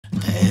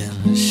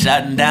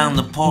shutting down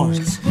the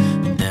ports,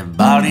 their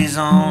bodies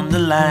on the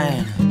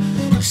line,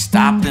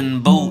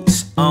 stopping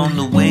boats on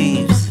the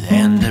waves,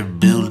 and they're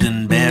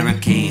building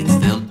barricades.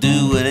 They'll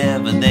do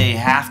whatever they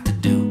have to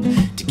do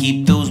to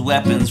keep those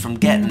weapons from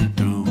getting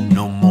through.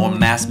 No more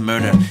mass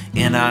murder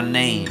in our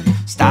name.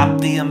 Stop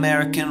the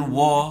American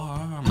war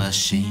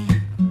machine.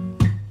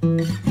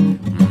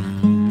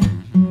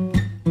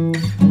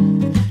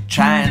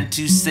 Trying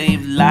to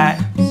save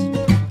lives,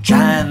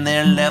 trying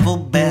their level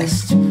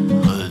best.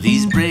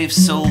 These brave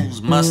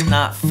souls must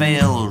not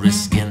fail,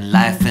 risking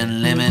life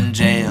and limb in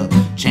jail,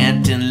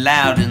 chanting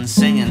loud and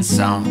singing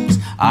songs.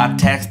 Our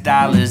tax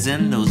dollars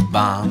in those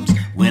bombs,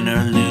 win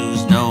or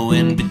lose, no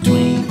in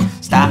between.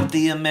 Stop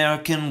the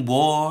American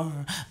war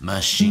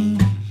machine.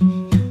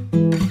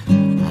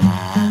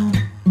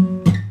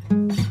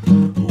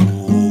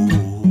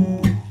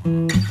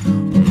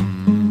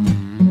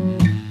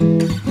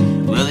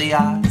 Well, the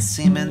odds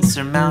seem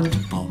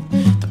insurmountable,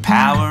 the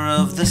power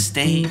of the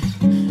state,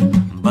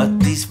 but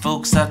these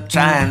folks are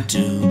trying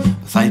to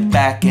fight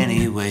back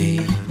anyway.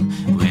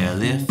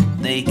 Well, if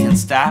they can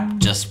stop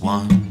just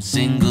one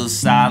single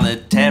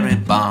solitary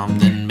bomb,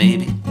 then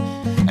maybe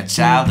a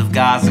child of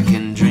Gaza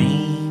can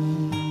dream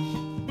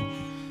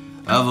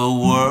of a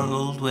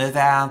world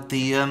without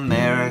the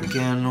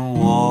American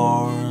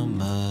war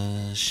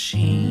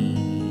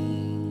machine.